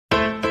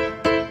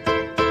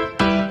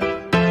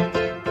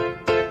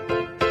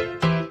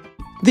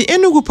The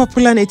Enugu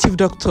popular native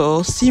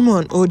doctor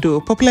Simon Odo,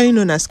 popularly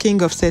known as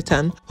King of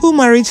Satan, who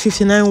married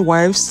 59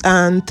 wives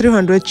and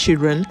 300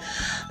 children,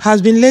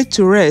 has been laid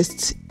to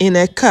rest in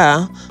a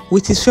car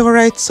with his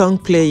favorite song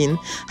playing.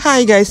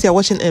 Hi guys, you're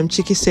watching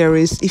Chiki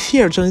series. If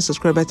you're a joining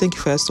subscriber, thank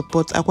you for your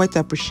support. I quite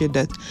appreciate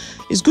that.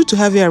 It's good to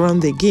have you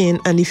around again,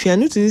 and if you are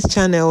new to this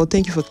channel,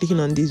 thank you for clicking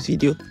on this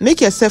video.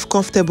 Make yourself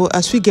comfortable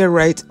as we get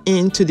right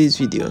into this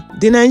video.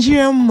 The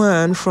Nigerian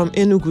man from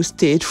Enugu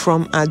State,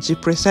 from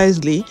Aji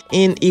precisely,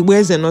 in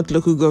Iweze North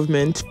local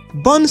government,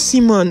 born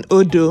Simon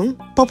Odo,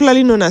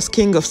 popularly known as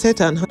King of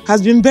Satan,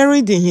 has been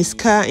buried in his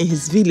car in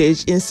his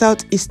village in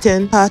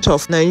southeastern part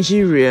of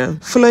Nigeria,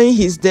 following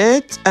his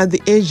death at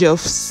the age of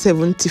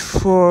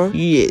 74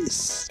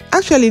 years.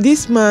 Actually,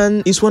 this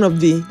man is one of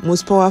the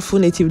most powerful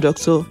native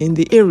doctors in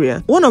the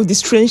area. One of the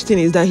strange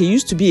things is that he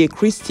used to be a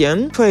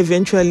Christian before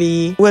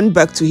eventually went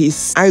back to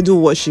his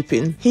idol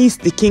worshipping. He is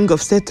the King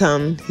of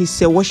Satan.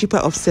 He's a worshipper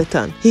of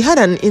Satan. He had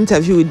an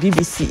interview with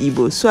BBC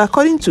Igbo. So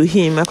according to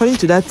him, according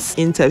to that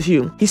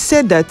interview, he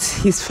said that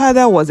his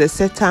father was a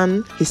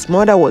Satan, his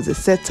mother was a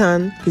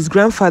Satan, his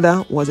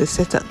grandfather was a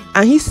Satan.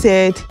 And he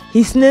said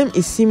his name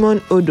is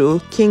Simon Odo,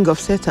 King of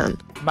Satan.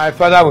 My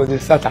father was a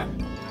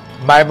Satan.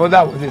 My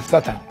mother was a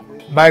Satan.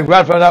 My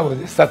grandfather was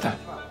a Satan.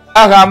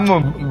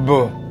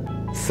 Agambo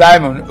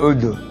Simon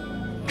Odo,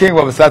 King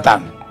of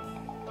Satan.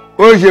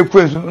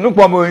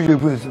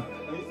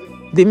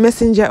 The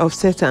messenger of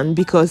Satan,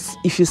 because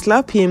if you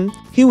slap him,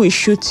 he will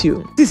shoot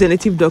you. This is a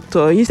native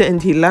doctor,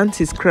 and he learned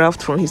his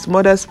craft from his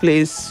mother's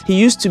place. He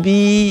used to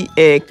be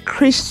a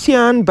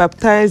Christian,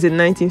 baptized in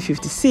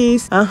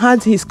 1956, and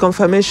had his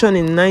confirmation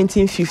in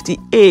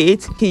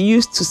 1958. He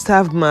used to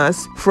serve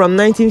mass from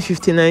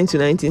 1959 to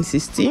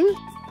 1960.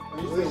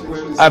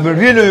 I've been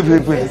really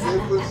baptized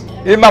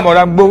in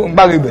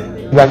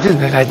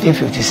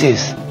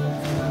 1956.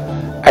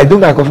 I do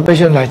my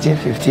confirmation in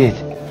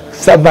 1958.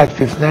 Sabbath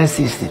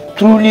 5960.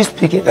 Truly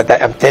speaking, that I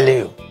am telling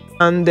you.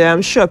 And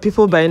I'm sure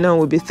people by now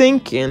will be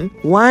thinking,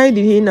 why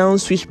did he now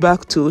switch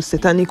back to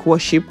satanic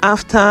worship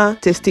after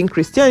testing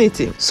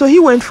Christianity? So he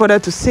went further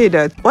to say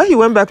that why he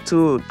went back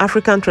to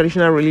African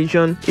traditional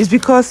religion is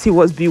because he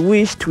was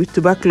bewitched with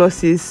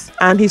tuberculosis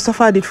and he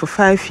suffered it for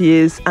 5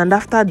 years. And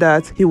after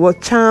that, he was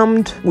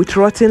charmed with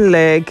rotten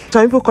leg.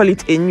 Some people call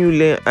it a new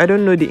leg. I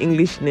don't know the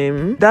English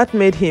name. That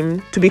made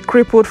him to be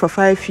crippled for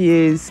 5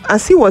 years.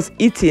 As he was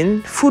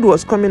eating, food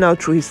was coming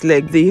out through his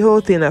leg. The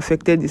whole thing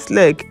affected his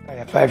leg.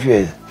 5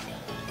 years.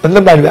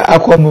 Nobody will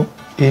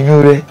in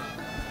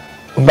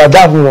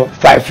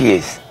 5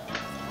 years.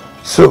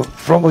 So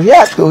from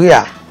here to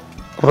here,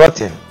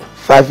 rotten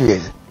 5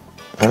 years.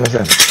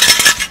 Understand?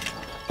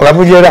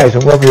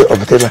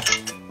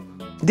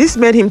 This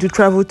made him to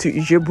travel to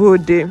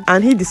Ijebu-Ode,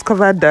 and he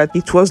discovered that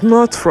it was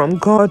not from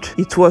God.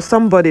 It was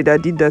somebody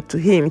that did that to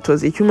him. It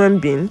was a human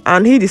being,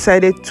 and he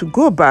decided to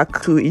go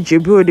back to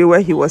Ijebu-Ode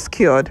where he was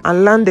cured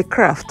and learn the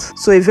craft.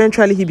 So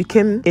eventually he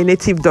became a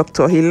native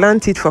doctor. He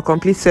learned it for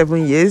complete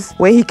 7 years.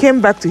 When he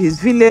came back to his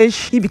village,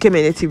 he became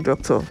a native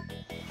doctor.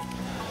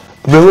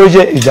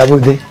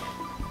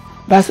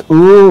 That's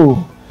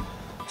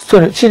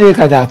so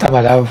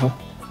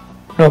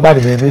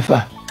nobody made me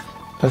far.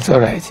 That's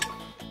all right.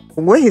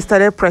 When he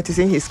started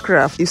practicing his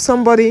craft, if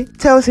somebody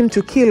tells him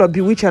to kill or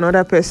bewitch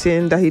another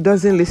person, that he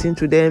doesn't listen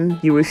to them,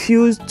 he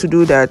refused to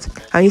do that.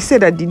 And he said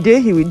that the day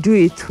he will do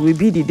it will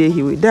be the day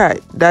he will die.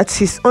 That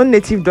his own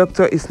native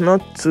doctor is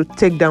not to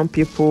take down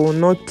people,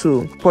 not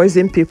to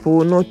poison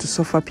people, not to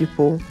suffer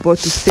people, but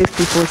to save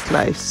people's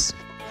lives.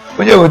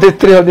 When you take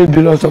 $300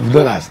 billion,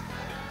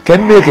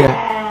 can make a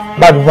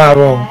bad man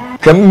wrong.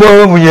 Can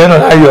go when you're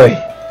not a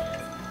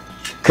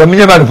can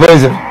you man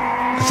poison?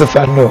 So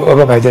far, no,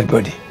 over my dead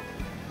body.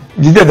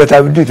 The day that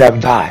I will do it, I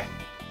will die.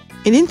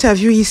 In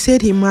interview, he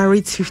said he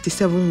married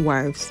 57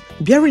 wives.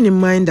 Bearing in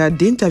mind that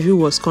the interview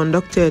was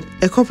conducted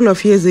a couple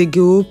of years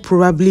ago,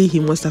 probably he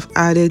must have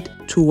added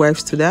 2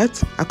 wives to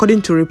that,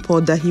 according to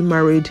report that he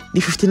married the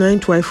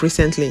 59th wife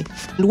recently.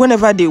 And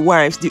whenever the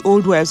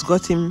old wives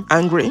got him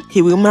angry,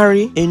 he will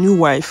marry a new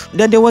wife.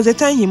 Then there was a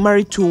time he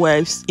married 2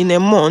 wives in a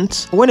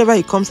month. Whenever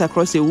he comes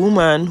across a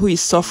woman who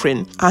is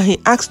suffering, and he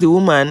asks the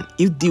woman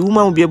if the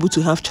woman will be able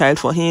to have child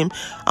for him,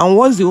 and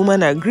once the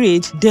woman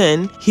agreed,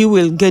 then he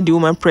will get the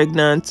woman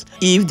pregnant.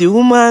 If the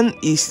woman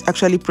is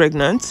actually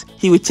pregnant,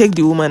 he will take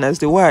the woman as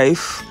the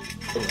wife.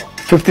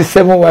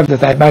 57 wives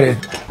that I married.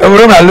 I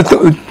will run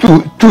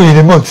two in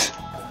a month.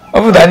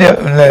 Over Daniel,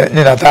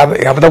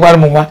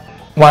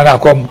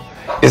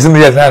 is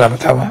me as an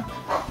Amatama.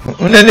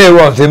 Then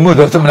once they moved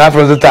to some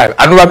after the time.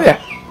 I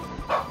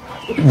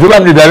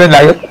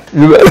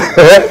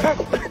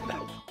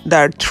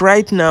that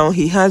right now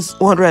he has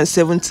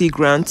 170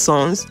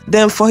 grandsons.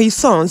 Then for his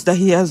sons that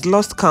he has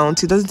lost count,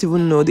 he doesn't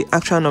even know the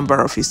actual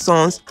number of his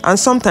sons. And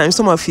sometimes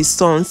some of his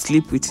sons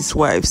sleep with his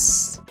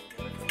wives.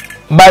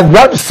 My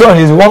grandson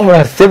is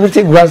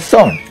 170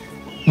 grandson.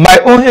 My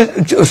only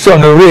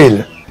son,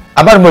 real.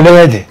 I'm not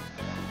ready.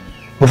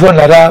 Before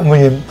Nada,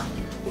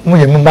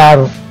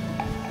 Munyamaru,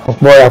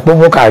 boy, I put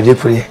more card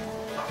free.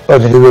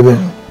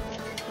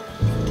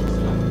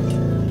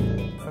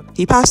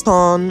 He passed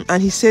on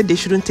and he said they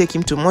shouldn't take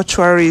him to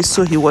mortuary,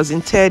 so he was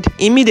interred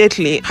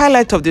immediately.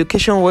 Highlight of the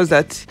occasion was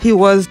that he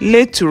was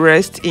laid to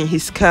rest in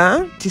his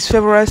car, his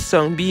favorite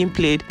song being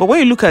played. But when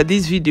you look at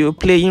this video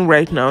playing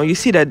right now, you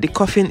see that the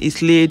coffin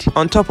is laid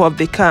on top of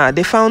the car.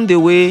 They found a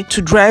way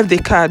to drive the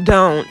car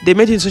down. They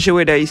made it in such a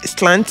way that it's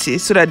slanty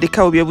so that the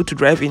car will be able to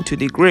drive into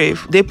the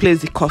grave. They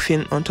placed the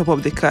coffin on top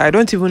of the car. I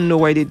don't even know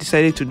why they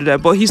decided to do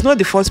that, but he's not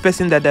the first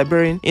person that they're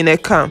burying in a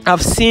car.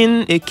 I've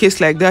seen a case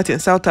like that in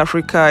South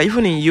Africa,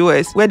 even in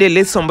US, where they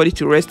let somebody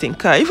to rest in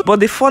car. But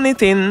the funny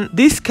thing,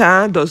 this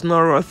car does not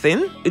rot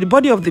in. The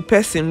body of the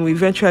person will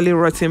eventually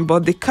rot in,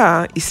 but the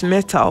car is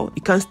metal.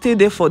 It can stay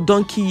there for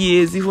donkey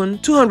years, even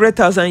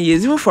 200,000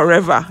 years, even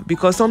forever,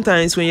 because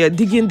sometimes when you're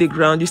digging the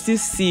ground, you still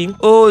see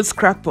old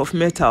scrap of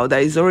metal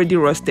that is already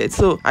rusted.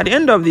 So at the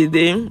end of the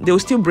day, they will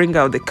still bring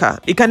out the car.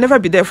 It can never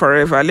be there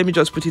forever. Let me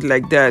just put it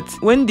like that.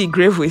 When the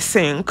grave will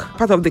sink,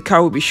 part of the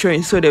car will be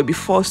showing, so they'll be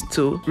forced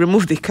to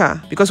remove the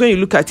car. Because when you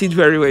look at it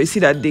very well, you see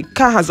that the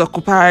car has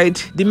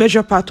occupied the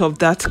major part of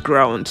that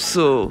ground.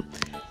 So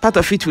part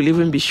of it will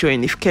even be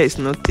showing if care is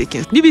not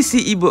taken. BBC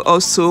Igbo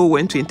also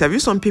went to interview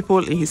some people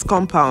in his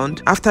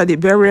compound after the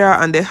burial,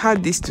 and they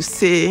had this to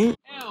say.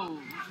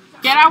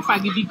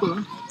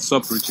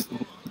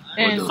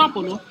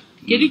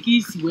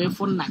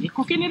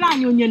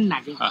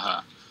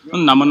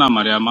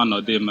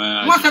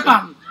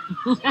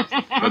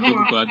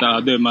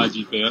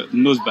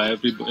 Knows by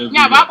everybody.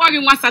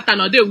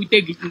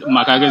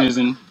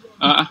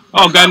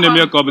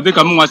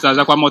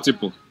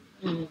 Multiple.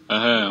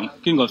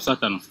 King of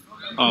Satan.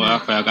 Oh, I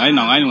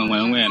know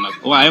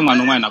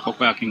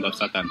King of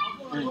Satan.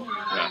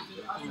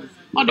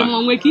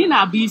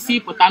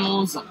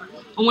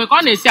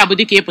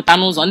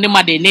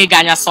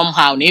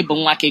 Somehow,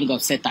 King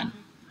of Satan.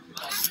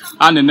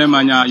 And the name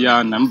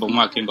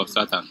King of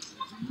Satan.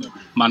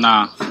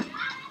 Mana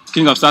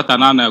King of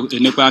Satan and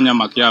Nepanya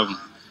Makiav.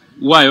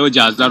 Why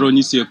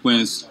Ojazaro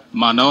sequence?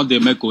 Mana they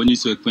make only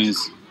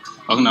sequence.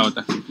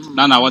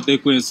 Nana what they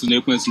queens in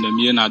the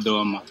Miena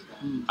Doma.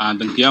 And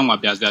the Kiama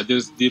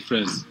there's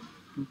difference.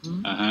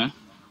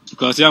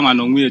 Because young and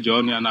no way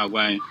Johnny and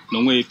Away,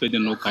 no way fed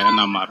no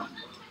Kayana Mara.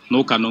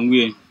 No canon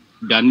way,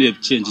 their name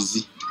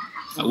changes.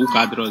 Who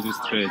can draw this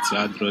straight?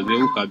 I draw the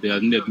Uka,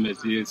 their name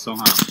messy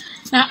somehow.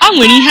 Now, I'm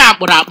when he had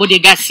what I would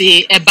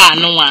say a bar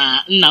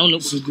no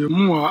so the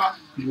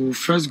more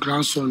first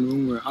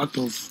grandson were out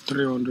of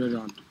 300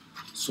 and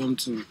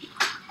something.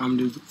 I'm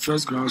the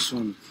first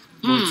grandson,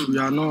 but we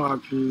are not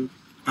happy.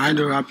 I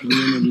don't happy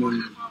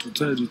anymore, to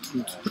tell the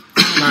truth.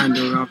 I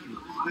don't happy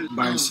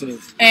by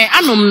myself.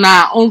 I'm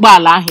na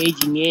Umbala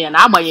Hagin, and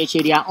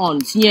Abayacheria on,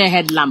 near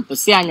headlamp,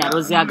 Siana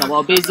Rosiaga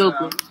or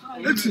Bezoku.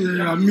 It's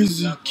a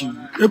music,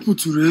 able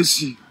to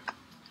race.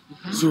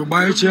 So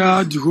by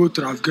the whole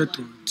traffic,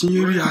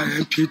 theory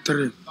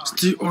MP3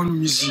 still on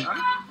music.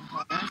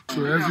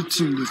 So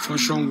everything they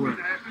function well,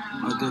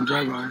 and then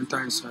drive our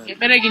entire inside.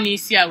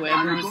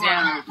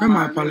 When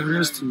my pal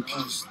rest in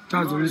peace,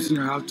 that's the only thing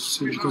I have to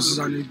say, because he's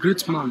a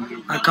great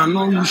man. I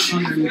cannot wish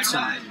him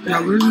anything. He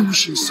already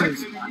wish himself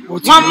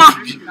what he wants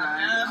to be.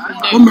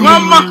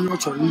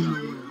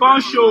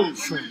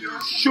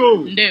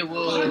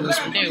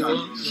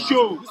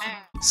 Show.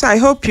 So I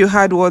hope you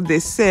heard what they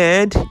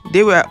said.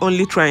 They were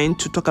only trying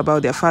to talk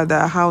about their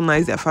father, how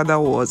nice their father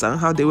was, and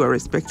how they were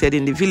respected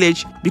in the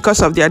village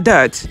because of their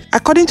dad.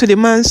 According to the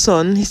man's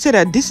son, he said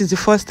that this is the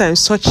first time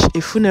such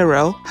a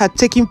funeral had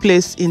taken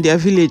place in their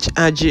village,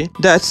 Aji.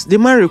 That the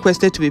man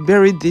requested to be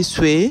buried this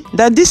way,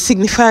 that this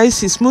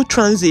signifies his smooth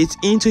transit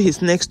into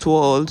his next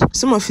world.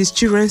 Some of his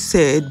children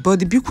said, but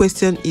the big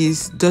question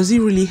is, does it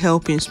really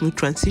help in smooth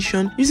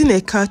transition? Using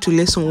a car to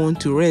let someone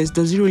to rest,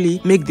 does it really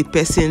make the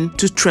person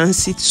to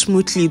transit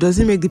smoothly? Does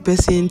it make the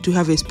person to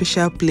have a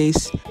special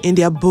place in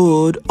their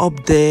abode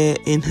up there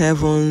in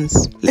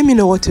heavens? Let me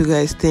know what you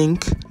guys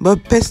think.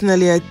 But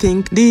personally, I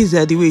think these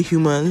are the way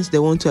humans, they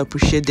want to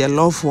appreciate their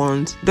loved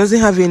ones. It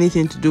doesn't have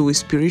anything to do with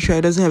spiritual,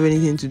 it doesn't have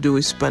anything to do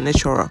with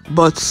supernatural.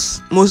 But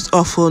most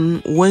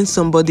often, when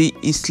somebody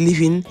is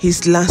living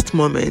his last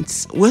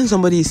moments, when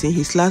somebody is in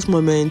his last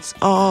moments,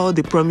 all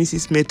the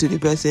promises made to the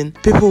person,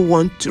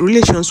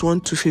 relations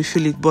want to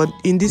fulfill it. But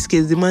in this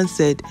case, the man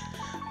said,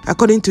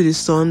 according to the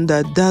son,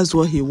 that's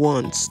what he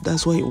wants.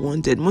 That's what he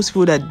wanted. Most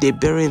people that they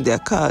bury in their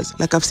cars,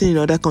 like I've seen in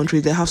other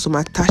countries, they have some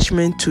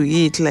attachment to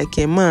it. Like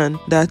a man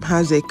that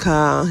has a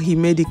car, he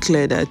made it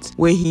clear that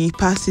when he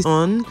passes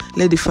on,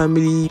 let the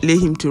family lay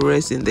him to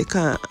rest in the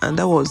car. And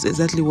that was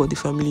exactly what the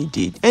family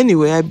did.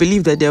 Anyway, I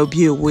believe that there will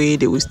be a way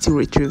they will still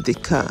retrieve the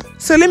car.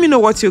 So let me know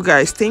what you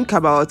guys think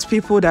about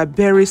people that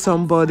bury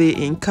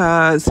somebody in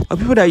cars, or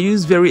people that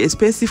use very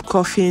expensive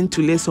coffin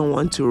to lay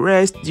someone to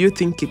rest. Do you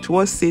think it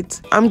was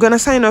it? I'm gonna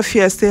sign off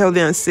here. Stay healthy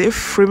and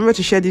safe. Remember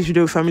to share this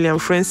video with family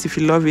and friends if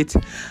you love it,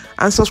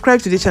 and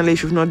subscribe to the channel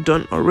if you've not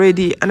done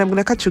already. And I'm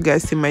gonna catch you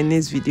guys in my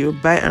next video.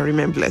 Bye and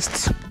remain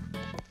blessed.